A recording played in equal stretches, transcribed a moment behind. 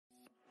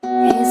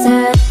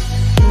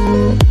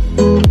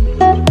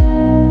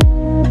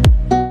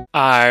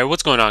Alright,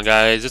 what's going on,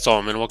 guys? It's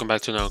Almond. Welcome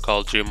back to another Call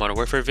of Duty Modern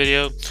Warfare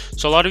video.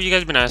 So a lot of you guys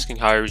have been asking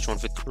how I reached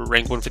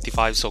rank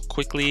 155 so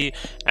quickly,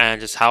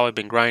 and just how I've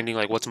been grinding,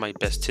 like what's my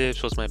best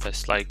tips, what's my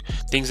best like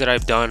things that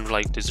I've done,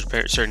 like there's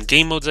certain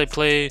game modes I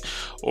play,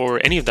 or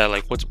any of that,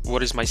 like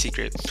what is my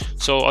secret.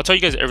 So I'll tell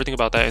you guys everything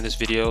about that in this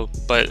video,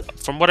 but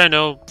from what I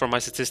know from my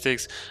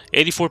statistics,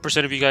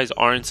 84% of you guys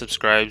aren't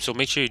subscribed, so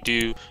make sure you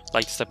do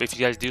like this type. If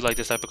you guys do like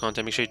this type of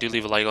content, make sure you do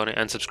leave a like on it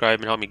and subscribe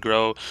and help me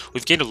grow.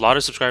 We've gained a lot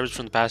of subscribers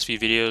from the past few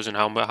videos and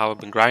how I've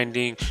been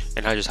grinding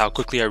and how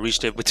quickly I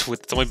reached it with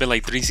it's only been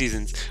like 3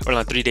 seasons, or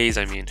not 3 days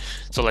I mean.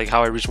 So like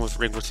how I reached rank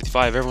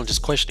 155, everyone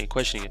just questioning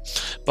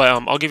it. But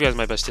I'll give you guys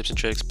my best tips and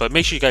tricks, but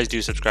make sure you guys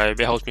do subscribe.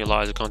 It helps me a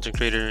lot as a content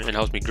creator and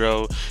helps me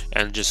grow,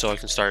 and just so I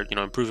can start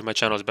improving my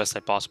channel as best I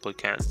possibly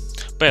can.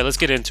 But yeah, let's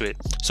get into it.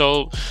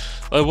 So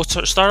we'll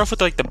start off with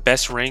like the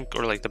best rank,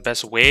 or like the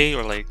best way,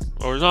 or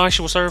no,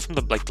 actually we'll start off from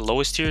the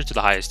lowest tier to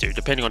the highest tier,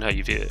 depending on how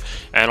you view it.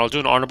 And I'll do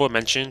an honorable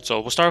mention. So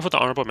we'll start off with the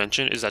honorable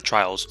mention is that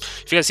trials.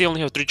 If you guys see, I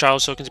only have 3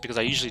 trials tokens because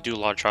I usually do a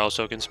lot of trials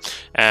tokens,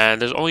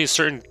 and there's only a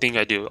certain thing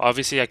I do.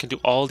 Obviously I can do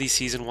all these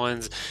season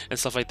ones and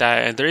stuff like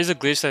that, and there is a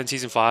glitch that in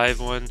season 5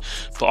 one,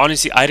 but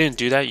honestly I didn't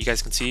do that. You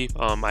guys can see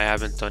I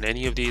haven't done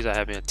any of these. I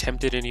haven't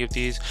attempted any of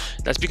these.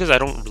 That's because I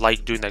don't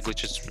like doing that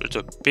glitch. It's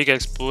a big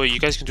exploit. You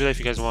guys can do that if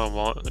you guys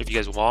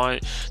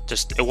want.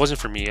 Just it wasn't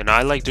for me, and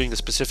I like doing the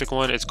specific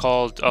one. It's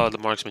called the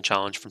marksman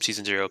challenge from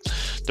season 0.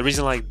 The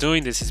reason I like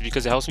doing this is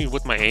because it helps me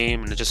with my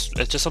aim, and it's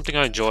just something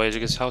I enjoy. It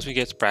just helps me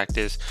get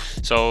practice.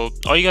 So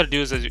all you gotta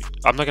do is,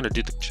 I'm not gonna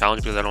do the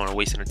challenge because I don't want to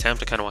waste an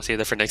attempt. I kind of want to save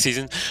that for next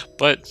season,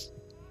 but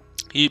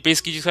you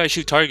basically just gotta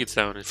shoot targets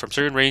down from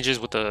certain ranges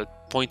with a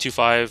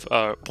 0.25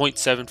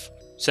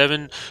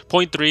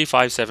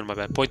 0.357 my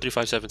bad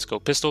 0.357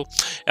 scope pistol.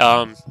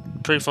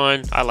 Pretty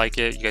fun. I like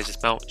it. You guys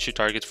just mount, shoot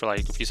targets for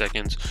like a few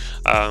seconds.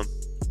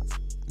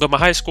 But my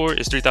highest score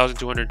is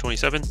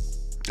 3,227,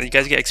 and you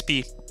guys get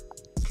XP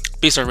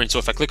based on range. So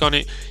if I click on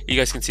it, you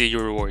guys can see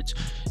your rewards.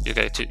 You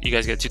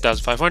guys get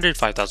 2,500,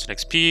 5,000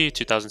 XP,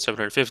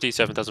 2,750,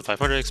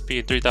 7,500 XP,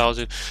 and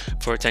 3,000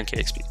 for 10k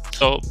XP.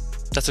 So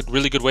that's a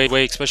really good way,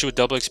 especially with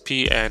double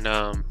XP. And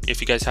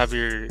if you guys have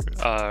your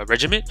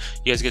regiment,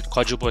 you guys get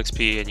quadruple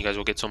XP, and you guys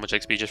will get so much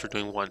XP just for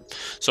doing one.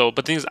 So,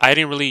 but things, I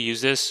didn't really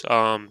use this.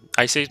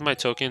 I saved my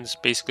tokens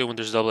basically when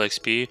there's double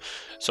XP.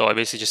 So I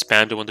basically just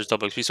spammed it when there's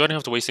double XP. So I didn't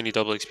have to waste any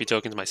double XP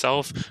tokens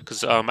myself,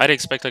 because I didn't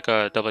expect like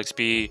a double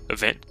XP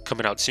event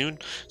coming out soon.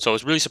 So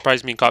it really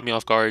surprised me and caught me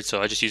off guard.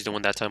 So I just used it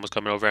when that time was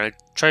coming over. And I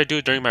tried to do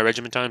it during my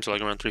regiment time, so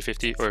like around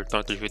 350, or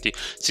not 350,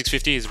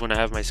 650 is when I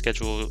have my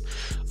scheduled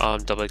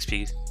double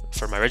XP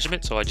for my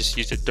regiment. So I just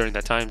used it during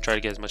that time, try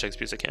to get as much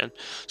XP as I can.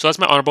 So that's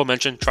my honorable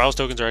mention. Trials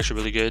tokens are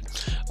actually really good.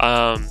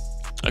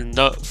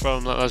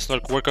 Let's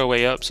work our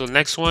way up. So the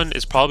next one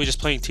is probably just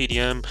playing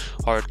TDM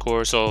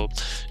hardcore. So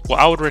what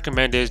I would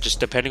recommend is, just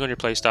depending on your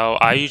playstyle,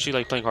 I usually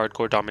like playing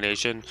hardcore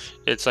domination.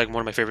 It's like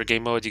one of my favorite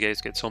game modes. You guys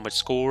get so much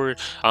score.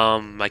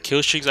 My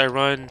kill streaks I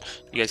run,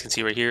 you guys can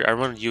see right here, I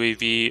run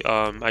UAV.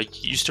 I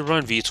used to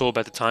run VTOL,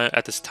 but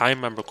at this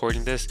time I'm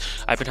recording this,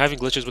 I've been having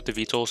glitches with the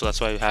VTOL, so that's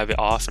why I have it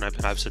off, and I've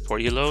been having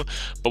support elo.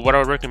 But what I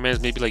would recommend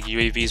is maybe like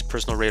UAVs,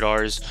 personal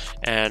radars,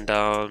 and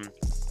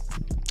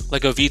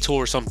like a VTOL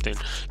or something,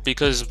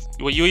 because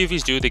what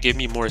UAVs do, they give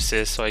me more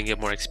assists so I can get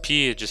more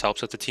XP. It just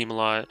helps out the team a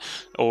lot.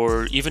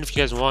 Or even if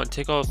you guys want,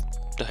 take off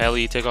the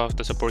heli, take off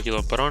the support kilo,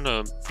 and put on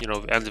a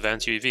an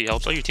advanced UAV. It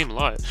helps out your team a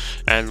lot,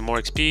 and the more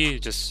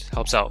XP just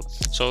helps out.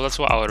 So that's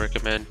what I would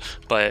recommend,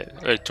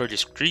 but toward your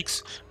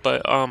streaks.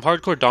 But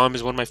hardcore dom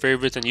is one of my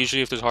favorites, and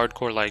usually if there's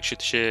hardcore like shoot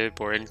the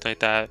ship or anything like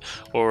that,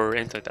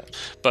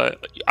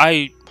 but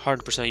I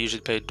 100%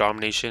 usually play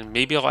domination.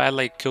 Maybe I'll add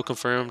like kill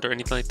confirmed or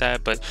anything like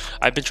that, but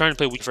I've been trying to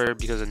play weaker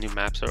because the new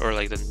maps or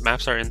like the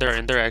maps are in there,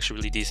 and they're actually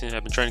really decent.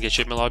 I've been trying to get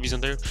shipment lobbies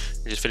in there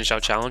and just finish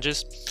out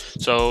challenges.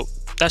 So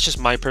that's just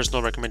my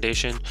personal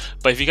recommendation.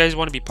 But if you guys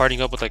want to be partying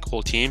up with like a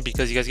whole team,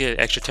 because you guys get an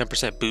extra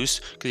 10%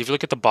 boost, because if you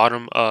look at the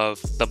bottom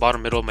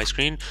middle of my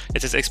screen,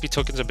 it says XP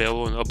tokens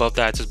available, and above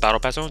that it says battle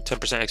pass zone,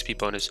 10% XP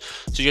bonus.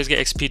 So you guys get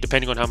XP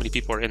depending on how many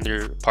people are in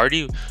their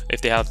party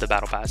if they have the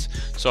battle pass.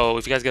 So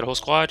if you guys get a whole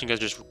squad, you guys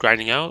just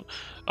grinding out,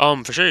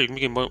 for sure you can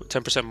get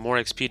 10% more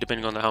XP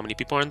depending on how many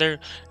people are in there,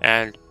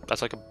 and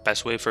that's like a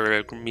best way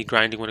for me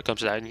grinding when it comes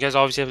to that. And you guys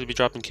obviously have to be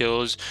dropping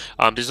kills.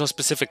 There's no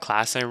specific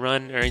class I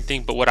run or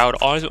anything, but what I would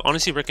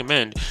honestly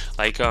recommend,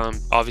 like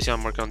obviously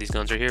I'm working on these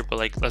guns right here, but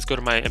like let's go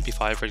to my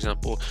MP5 for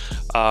example.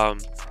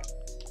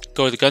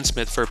 Go to the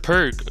gunsmith. For a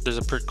perk, there's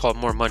a perk called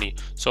more money,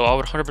 so I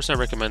would 100%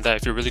 recommend that.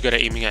 If you're really good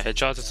at aiming at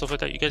headshots and stuff like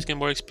that, you guys get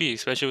more XP,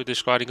 especially with the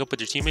squadding up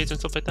with your teammates and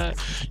stuff like that.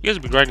 You guys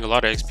will be grinding a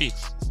lot of XP.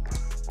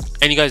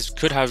 And you guys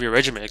could have your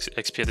regiment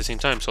XP at the same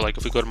time. So like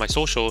if we go to my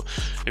social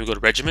and we go to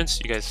regiments,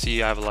 you guys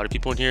see I have a lot of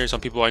people in here.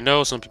 Some people I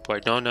know, some people I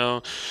don't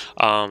know,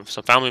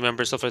 some family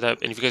members, stuff like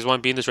that. And if you guys want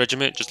to be in this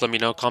regiment, just let me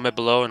know, comment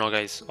below, and I'll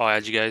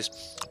add you guys.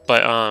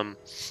 But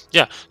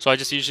yeah, so I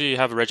just usually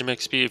have a regiment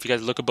XP. If you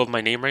guys look above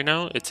my name right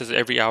now, it says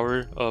every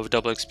hour of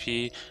double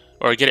XP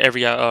or get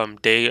every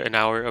day an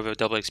hour of a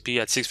double XP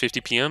at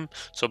 6:50 p.m.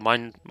 So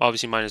mine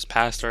is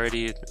past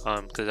already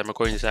because I'm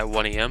recording this at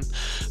 1 a.m.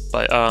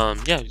 But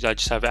yeah, I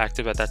just have it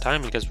active at that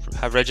time. You guys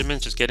have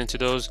regiments, just get into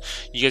those.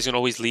 You guys can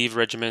always leave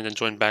regiment and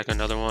join back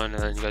another one,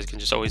 and then you guys can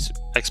just always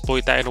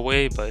exploit that in a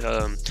way. But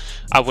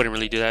I wouldn't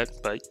really do that,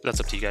 but that's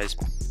up to you guys.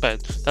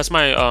 But that's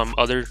my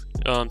other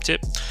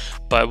tip.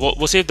 But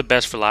we'll save the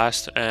best for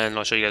last, and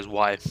I'll show you guys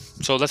why.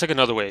 So that's like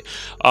another way.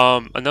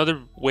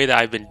 Another way that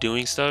I've been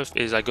doing stuff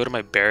is I go to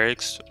my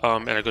barracks,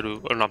 and I go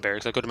to, or not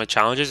barracks, I go to my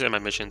challenges and my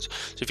missions.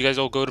 So if you guys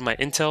all go to my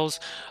intels,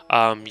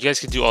 you guys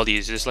can do all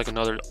these. It's like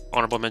another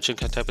honorable mention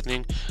type of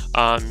thing.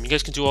 You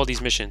guys can do all these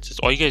missions.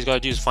 All you guys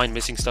gotta do is find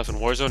missing stuff in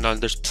Warzone. Now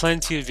there's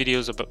plenty of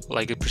videos about,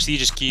 like, a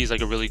prestigious key is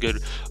like a really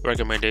good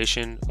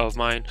recommendation of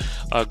mine.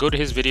 Go to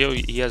his video.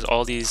 He has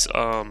all these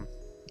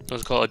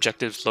what's it called,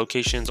 objectives,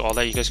 locations, all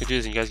that you guys can do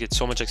this, and you guys get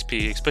so much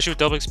XP, especially with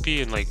double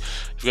XP. And like,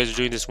 if you guys are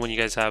doing this when you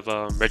guys have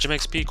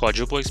regiment XP,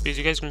 quadruple XP,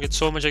 you guys can get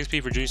so much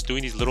XP for just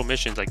doing these little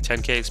missions, like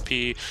 10k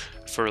XP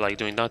for like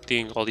doing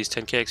nothing, all these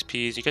 10k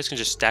XPs. You guys can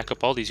just stack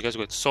up all these, you guys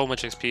will get so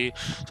much XP.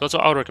 So that's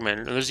what I would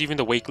recommend. And there's even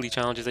the weekly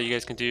challenges that you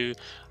guys can do.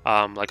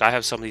 Like, I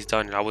have some of these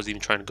done and I wasn't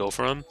even trying to go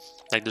for them.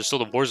 Like, there's still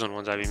the Warzone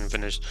ones I haven't even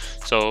finished,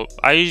 so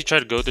I usually try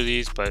to go through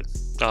these. But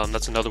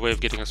that's another way of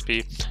getting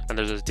XP. And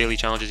there's the daily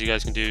challenges you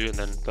guys can do, and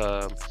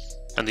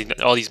then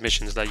all these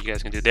missions that you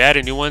guys can do. They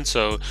added new ones,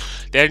 so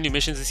they added new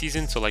missions this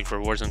season, so like for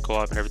Warzone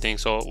co-op and everything.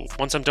 So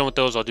once I'm done with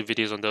those, I'll do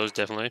videos on those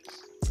definitely.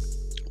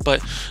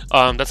 But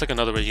that's like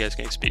another way you guys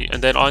can XP.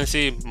 And then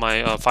honestly,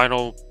 my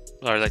final,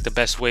 or like the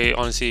best way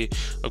honestly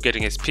of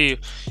getting XP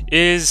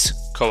is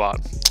co-op.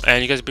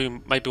 And you guys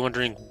might be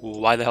wondering,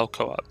 why the hell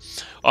co-op?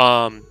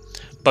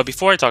 But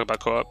before I talk about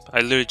co-op, I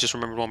literally just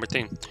remembered one more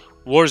thing.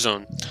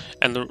 Warzone.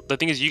 And the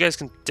thing is, you guys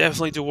can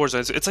definitely do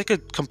Warzone. It's like a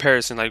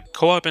comparison. Like,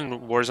 co-op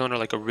and Warzone are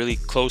like a really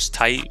close,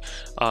 tight,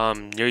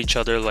 near each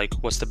other, like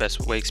what's the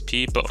best way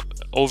XP. But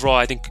overall,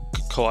 I think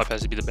co-op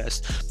has to be the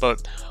best.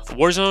 But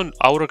Warzone,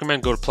 I would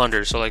recommend go to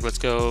Plunder. So like, let's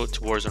go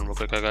to Warzone real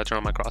quick. I gotta turn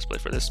on my crossplay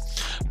for this.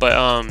 But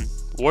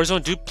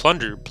Warzone, do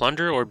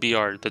Plunder or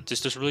BR.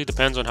 This just really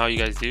depends on how you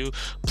guys do.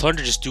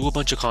 Plunder, just do a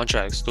bunch of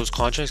contracts. Those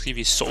contracts give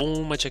you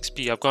so much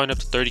XP. I've gone up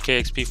to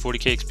 30k XP,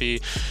 40k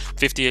XP,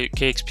 50k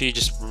XP,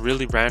 just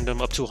really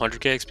random, up to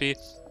 100k XP,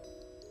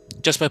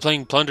 just by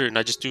playing Plunder. And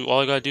I just do, all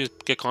I gotta do is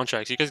get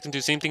contracts. You guys can do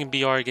the same thing in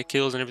BR, get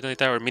kills and everything like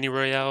that, or mini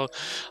royale.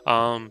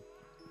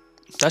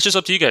 That's just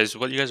up to you guys,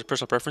 what you guys'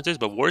 personal preference is.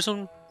 But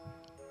Warzone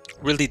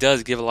really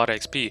does give a lot of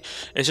XP.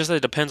 It's just that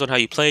it depends on how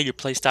you play, your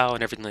play style,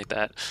 and everything like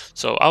that.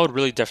 So I would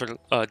really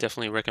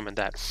definitely recommend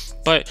that.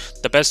 But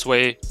the best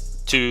way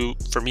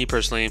for me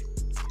personally,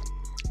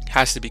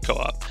 has to be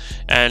co-op.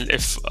 And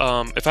if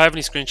I have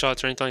any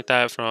screenshots or anything like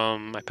that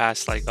from my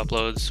past like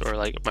uploads or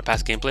like my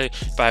past gameplay,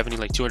 if I have any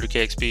like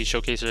 200k XP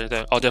showcases or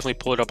anything, I'll definitely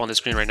pull it up on the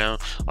screen right now.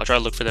 I'll try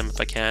to look for them if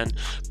I can.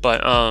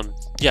 But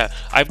yeah,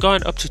 I've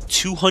gone up to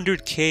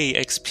 200k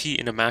XP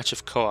in a match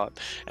of co-op,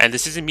 and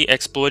this isn't me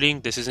exploiting,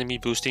 this isn't me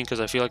boosting,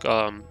 because I feel like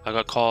I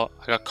got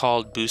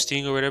called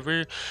boosting or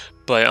whatever.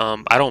 But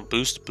I don't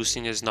boost.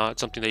 Boosting is not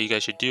something that you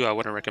guys should do. I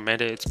wouldn't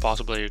recommend it. It's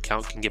possible that your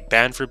account can get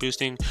banned for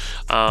boosting.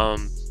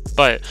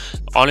 But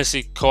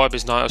honestly, co-op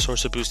is not a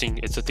source of boosting.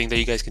 It's a thing that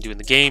you guys can do in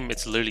the game.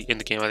 It's literally in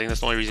the game. I think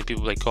that's the only reason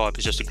people play co-op,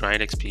 is just to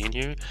grind XP in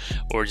here,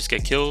 or just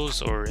get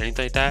kills or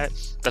anything like that.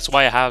 That's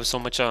why I have so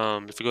much.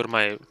 If you go to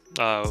my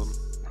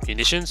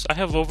munitions, I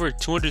have over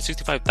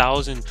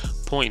 265,000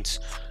 points.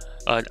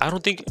 I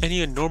don't think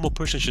any normal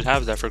person should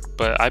have that,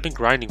 but I've been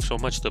grinding so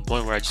much to the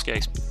point where I just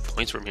get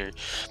points from here.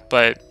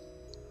 But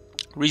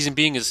reason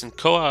being is, in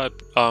co-op,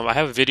 I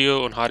have a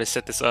video on how to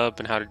set this up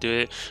and how to do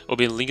it. It'll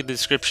be a link in the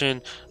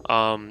description,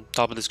 top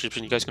of the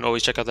description. You guys can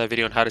always check out that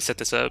video on how to set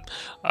this up.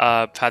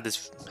 I've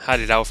had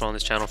it out on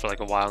this channel for like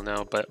a while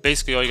now. But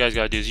basically, all you guys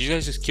gotta do is you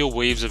guys just kill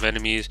waves of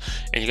enemies,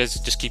 and you guys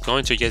just keep going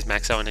until you guys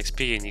max out in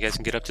XP, and you guys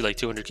can get up to like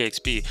 200k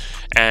XP.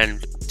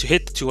 And to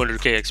hit the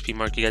 200k XP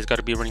mark, you guys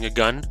gotta be running a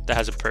gun that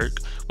has a perk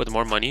with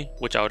more money,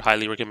 which I would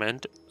highly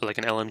recommend, like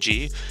an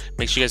LMG.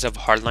 Make sure you guys have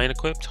hardline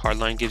equipped.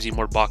 Hardline gives you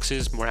more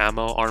boxes, more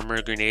ammo,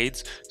 armor,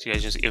 grenades, so you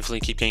guys just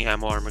infinitely keep getting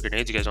ammo, armor,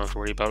 grenades. You guys don't have to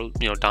worry about,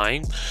 you know,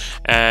 dying.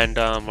 And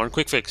run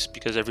quick fix,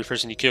 because every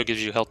person you kill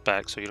gives you health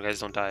back, so you guys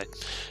don't die.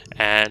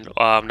 And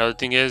another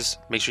thing is,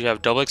 make sure you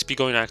have double XP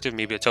going active,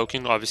 maybe a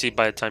token. Obviously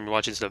by the time you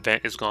watch this, the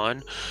event is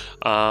gone,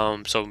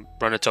 so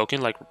run a token.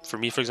 Like for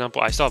me, for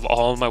example, I still have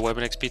all of my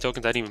weapon XP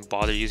tokens. I didn't even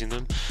bother using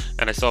them,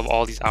 and I still have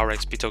all these hour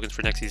XP tokens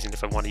for next season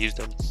if I want to use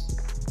them.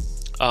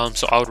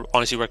 So I would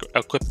honestly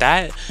equip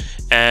that,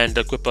 and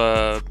equip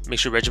make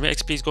sure regiment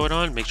XP is going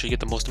on, make sure you get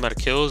the most amount of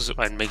kills,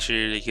 and make sure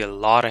you get a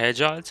lot of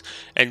headshots.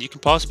 And you can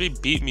possibly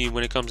beat me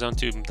when it comes down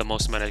to the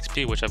most amount of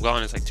XP, which I've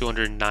gotten is like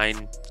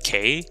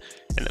 209k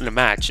in a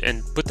match.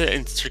 And put that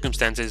in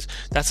circumstances,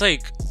 that's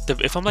like,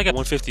 if I'm like at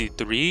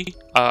 153,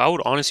 I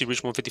would honestly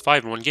reach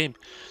 155 in one game.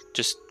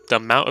 Just the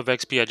amount of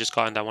XP I just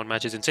got in that one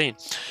match is insane.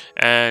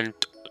 And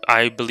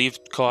I believe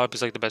co-op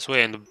is like the best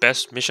way, and the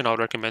best mission I would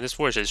recommend this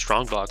for is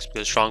strong box,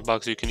 because strong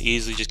box you can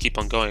easily just keep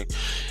on going.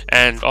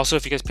 And also,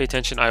 if you guys pay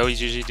attention, I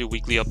always usually do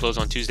weekly uploads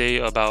on Tuesday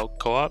about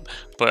co-op,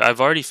 but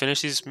I've already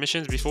finished these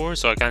missions before,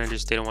 so I kind of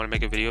just didn't want to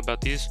make a video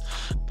about these.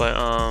 But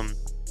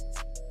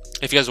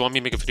if you guys want me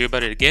to make a video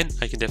about it again,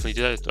 I can definitely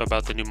do that,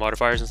 about the new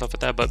modifiers and stuff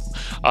like that. But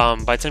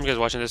by the time you guys are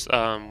watching this,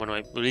 when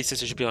I release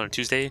this, it should be on a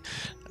Tuesday.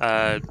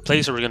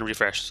 Plays are going to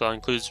refresh, so that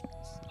includes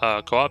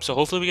co-op. So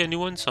hopefully we get new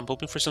ones. I'm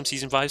hoping for some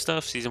season 5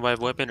 stuff, season 5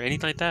 weapon, or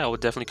anything like that. I will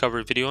definitely cover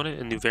a video on it,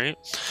 a new variant.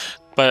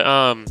 But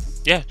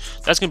yeah,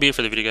 that's gonna be it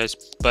for the video, guys.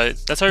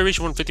 But that's how I reached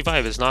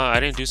 155. It's not, I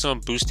didn't do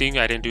some boosting,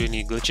 I didn't do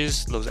any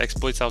glitches, those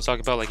exploits I was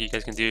talking about, like you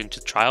guys can do into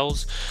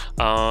trials.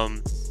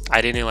 I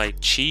didn't like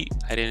cheat,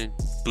 I didn't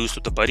boost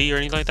with the buddy or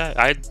anything like that.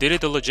 I did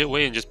it the legit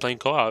way and just playing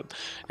co-op,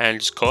 and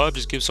just co-op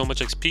just gives so much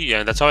XP,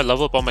 and that's how I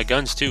level up all my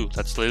guns too.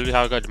 That's literally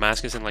how I got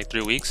Damascus in like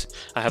 3 weeks.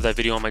 I have that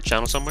video on my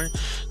channel somewhere,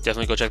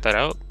 definitely go check that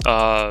out.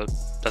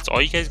 That's all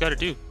you guys got to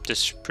do,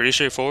 just pretty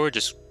straightforward.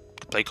 Just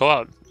play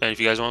co-op, and if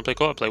you guys want to play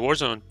co-op, play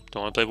Warzone.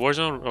 Don't want to play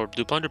Warzone or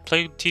do Plunder,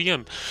 play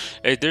TDM.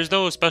 There's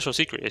no special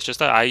secret, it's just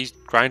that I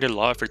grinded a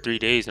lot for 3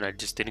 days and I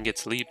just didn't get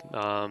sleep.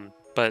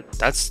 But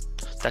that's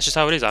just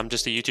how it is. I'm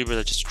just a YouTuber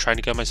that's just trying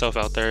to get myself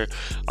out there.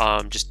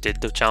 Just did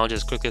the challenge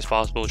as quickly as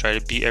possible, try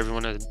to beat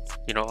everyone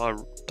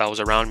that was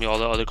around me, all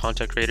the other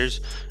content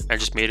creators, and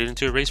just made it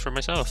into a race for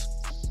myself.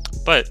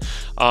 But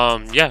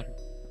yeah,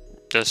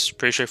 just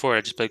pretty straightforward.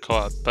 I just played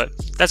co-op. But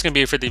that's gonna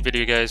be it for the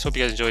video, guys. Hope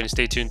you guys enjoyed and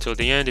stay tuned till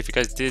the end. If you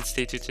guys did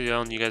stay tuned till the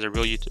end, you guys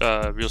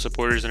are real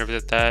supporters and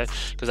everything like that,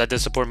 because that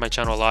does support my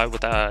channel a lot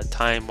with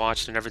time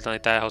watched and everything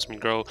like that. It helps me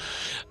grow.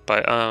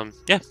 But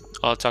yeah,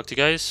 I'll talk to you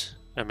guys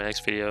in my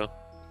next video.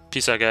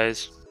 Peace out,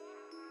 guys.